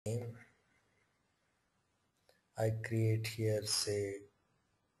name. I create here say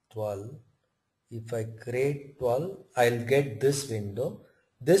 12. If I create 12, I'll get this window.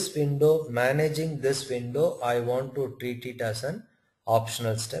 This window, managing this window, I want to treat it as an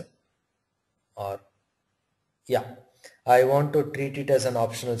optional step, or yeah, I want to treat it as an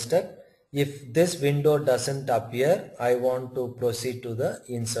optional step. If this window doesn't appear, I want to proceed to the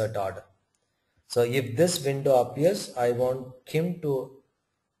insert order. So if this window appears, I want him to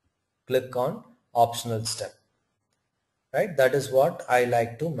click on optional step, right? That is what I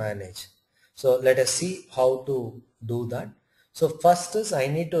like to manage. So let us see how to do that. So first is I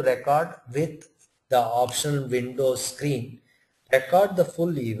need to record with the optional window screen, record the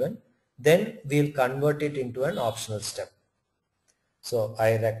full event, then we'll convert it into an optional step. So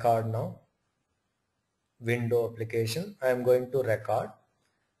I record now, window application. I am going to record,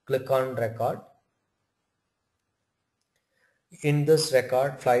 click on record. In this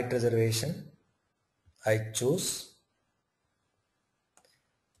record flight reservation, I choose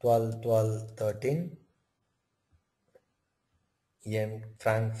 12/12/13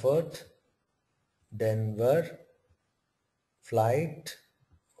 Frankfurt, Denver, flight,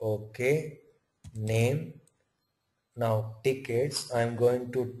 okay, name. Now tickets, I am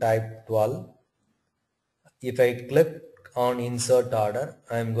going to type 12. If I click on insert order,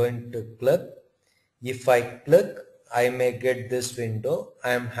 I am going to click. If I click, I may get this window.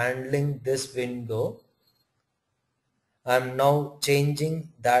 I am handling this window. I am now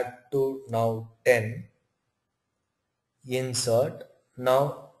changing that to now 10. Insert.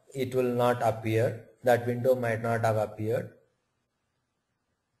 Now it will not appear. That window might not have appeared.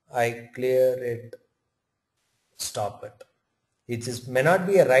 I clear it, stop it. It may not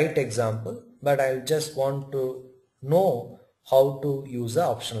be a right example, but I'll just want to know how to use the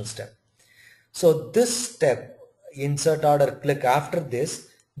optional step. So this step, insert order, click after this,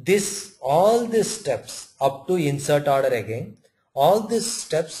 all these steps up to insert order again, all these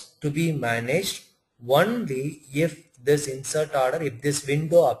steps to be managed only if this insert order, if this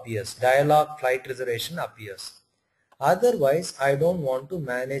window appears, dialog flight reservation appears. Otherwise, I don't want to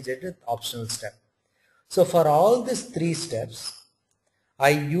manage it with optional step. So for all these three steps, I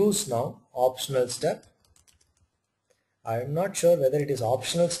use now optional step. I am not sure whether it is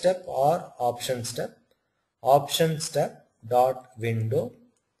optional step or option step. Option step dot window.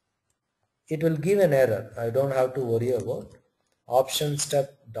 It will give an error. I don't have to worry about. Option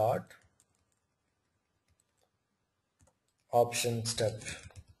step dot option step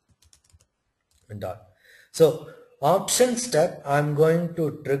dot. So option step I am going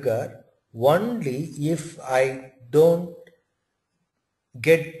to trigger only if I don't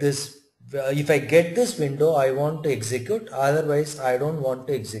get this. If I get this window, I want to execute. Otherwise, I don't want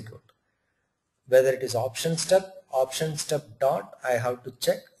to execute. Whether it is option step dot, I have to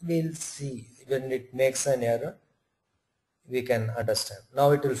check. We'll see when it makes an error. We can understand.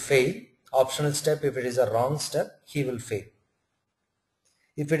 Now it will fail. Optional step, if it is a wrong step, he will fail.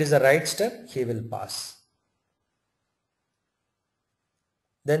 If it is a right step, he will pass.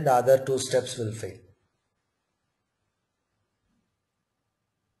 Then the other two steps will fail.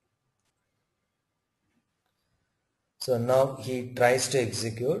 So now he tries to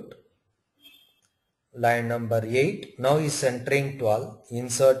execute. Line number 8. Now he is entering 12.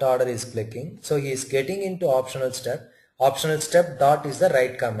 Insert order is clicking. So he is getting into optional step. Optional step dot is the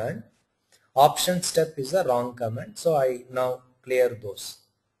right command. Option step is the wrong command. So I now clear those.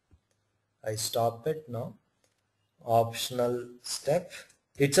 I stop it now. Optional step.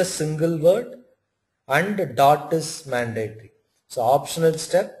 It's a single word and dot is mandatory. So optional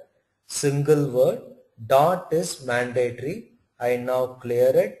step, single word, dot is mandatory. I now clear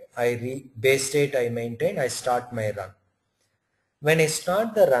it. Base state I maintain. I start my run. When I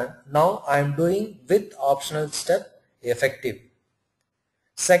start the run, now I am doing with optional step effective.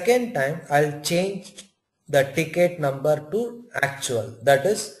 Second time I'll change the ticket number to actual, that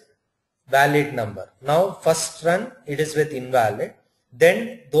is valid number. Now first run it is with invalid,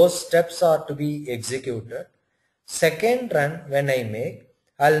 then those steps are to be executed. Second run when I make,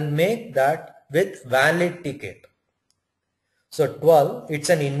 I'll make that with valid ticket. So 12, it's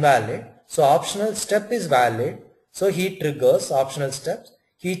an invalid. So optional step is valid. So he triggers optional steps.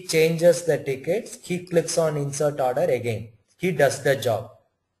 He changes the tickets. He clicks on insert order again. He does the job.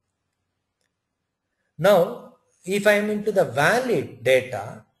 Now, if I am into the valid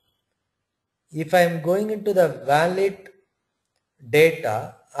data, if I am going into the valid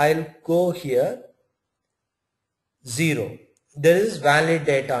data, I'll go here 0. There is valid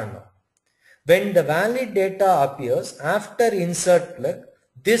data now. When the valid data appears, after insert click,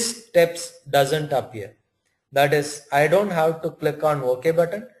 this steps doesn't appear. That is, I don't have to click on OK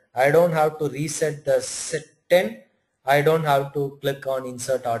button. I don't have to reset the set 10. I don't have to click on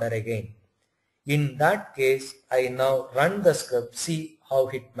insert order again. In that case, I now run the script, see how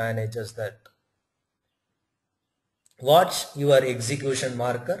it manages that. What's your execution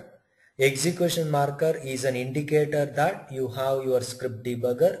marker? Execution marker is an indicator that you have your script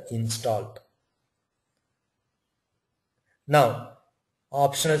debugger installed. Now,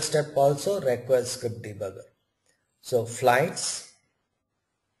 optional step also requires script debugger. So flights,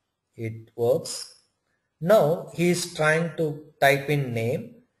 it works. Now he is trying to type in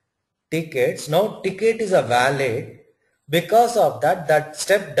name, tickets. Now ticket is a valid. Because of that, that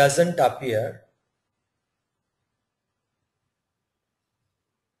step doesn't appear.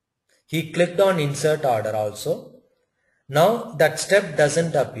 He clicked on insert order also. Now that step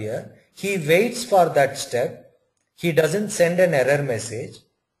doesn't appear. He waits for that step. He doesn't send an error message.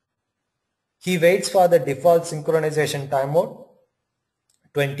 He waits for the default synchronization timeout,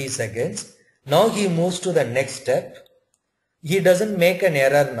 20 seconds. Now he moves to the next step. He doesn't make an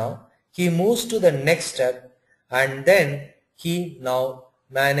error now. He moves to the next step and then he now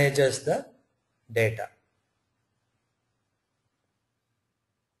manages the data.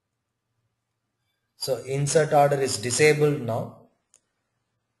 So insert order is disabled now.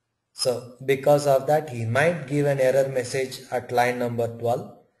 So because of that, he might give an error message at line number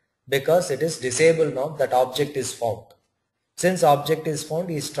 12 because it is disabled now, that object is found. Since object is found,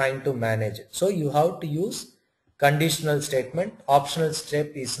 he is trying to manage it. So you have to use conditional statement. Optional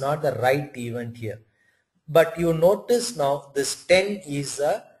step is not the right event here. But you notice now this 10 is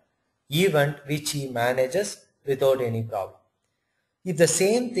a event which he manages without any problem. If the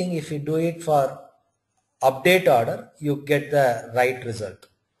same thing, if you do it for update order, you get the right result.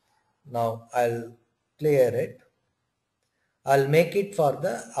 Now I'll clear it. I'll make it for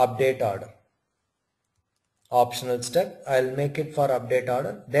the update order. Optional step, I'll make it for update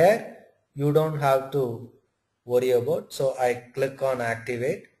order. There you don't have to worry about. So I click on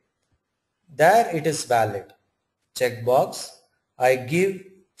activate. There it is valid. Checkbox. I give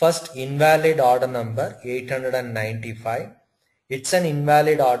first invalid order number 895. It's an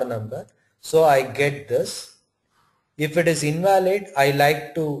invalid order number. So I get this. If it is invalid, I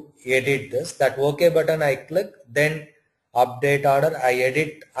like to edit this. That OK button I click, then update order, I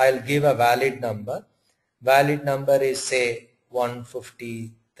edit, I'll give a valid number. Valid number is say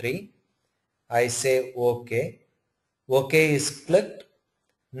 153. I say OK. OK is clicked.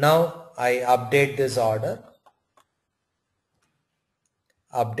 Now I update this order.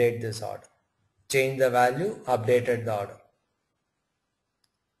 Update this order. Change the value, updated the order.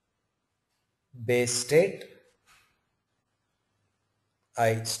 Base state.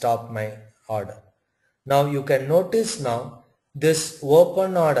 I stop my order. Now you can notice now this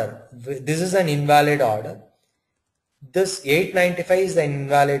open order, this is an invalid order. This 895 is the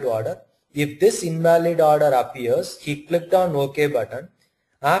invalid order. If this invalid order appears, he clicked on OK button.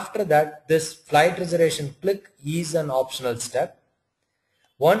 After that, this flight reservation click is an optional step.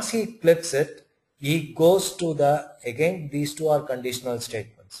 Once he clicks it, he goes to the, again these two are conditional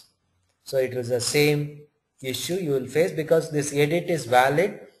statements. So it is the same issue you will face because this edit is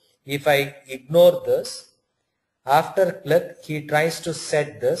valid. If I ignore this, after click he tries to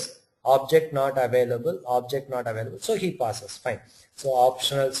set this object not available, object not available. So he passes, fine. So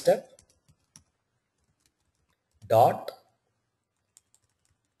optional step dot.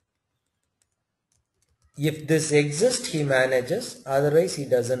 If this exists, he manages, otherwise he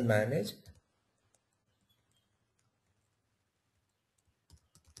doesn't manage.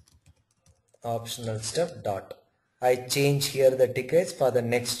 Optional step dot. I change here the tickets for the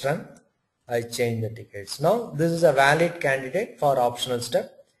next run. I change the tickets. Now this is a valid candidate for optional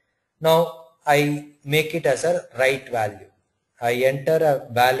step. Now I make it as a right value. I enter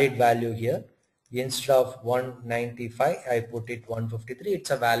a valid value here. Instead of 195, I put it 153. It's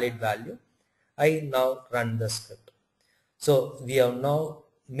a valid value. I now run the script. So we have now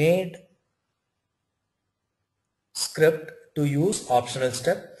made script to use optional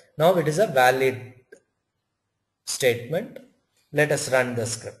step. Now it is a valid statement. Let us run the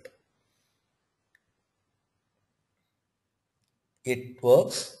script. It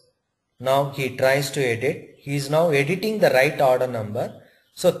works. Now he tries to edit. He is now editing the right order number.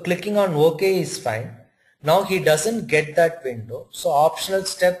 So clicking on OK is fine. Now he doesn't get that window. So optional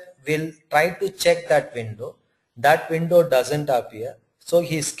step will try to check that window. That window doesn't appear. So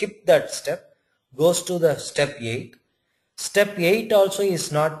he skipped that step, goes to the step 8. Step 8 also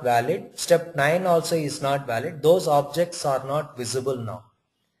is not valid. Step 9 also is not valid. Those objects are not visible now.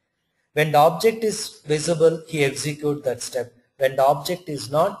 When the object is visible, he executes that step. When the object is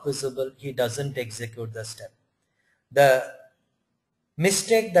not visible, he doesn't execute the step. The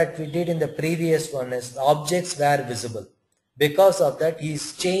mistake that we did in the previous one is objects were visible. Because of that,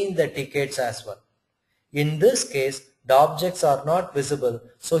 he's changed the tickets as well. In this case, the objects are not visible,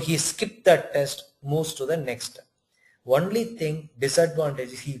 so he skipped that test, moves to the next step. Only thing,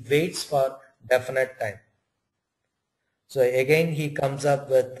 disadvantage is he waits for definite time. So again he comes up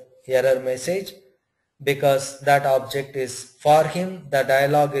with error message because that object is, for him the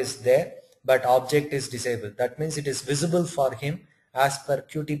dialog is there but object is disabled. That means it is visible for him as per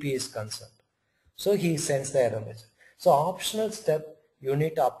QTP is concerned. So he sends the error message. So optional step, you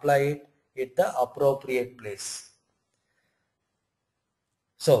need to apply it at the appropriate place.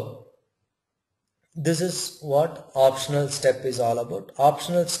 So this is what optional step is all about.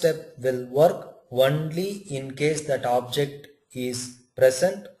 Optional step will work only in case that object is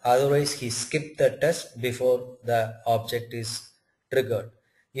present, otherwise he skipped the test before the object is triggered.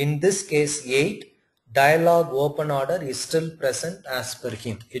 In this case 8, dialog open order is still present as per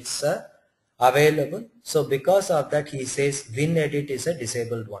him. It's available. So because of that he says WinEdit is a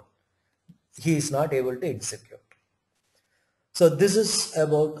disabled one. He is not able to execute. So this is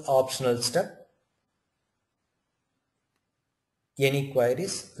about optional step. Any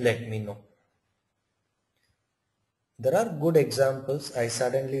queries, let me know. There are good examples. I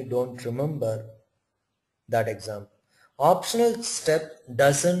suddenly don't remember that example. Optional step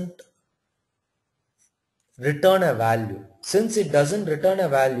doesn't return a value. Since it doesn't return a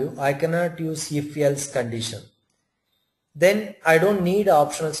value, I cannot use if else condition. Then I don't need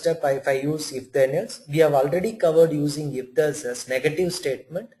optional step if I use if then else. We have already covered using if else as negative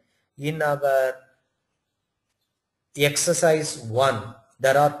statement in our exercise 1.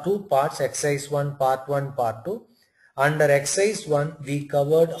 There are two parts, exercise 1, part 1, part 2. Under exercise 1, we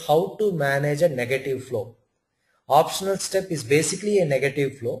covered how to manage a negative flow. Optional step is basically a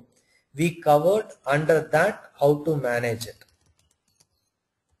negative flow. We covered under that how to manage it.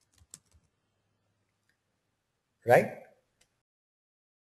 Right?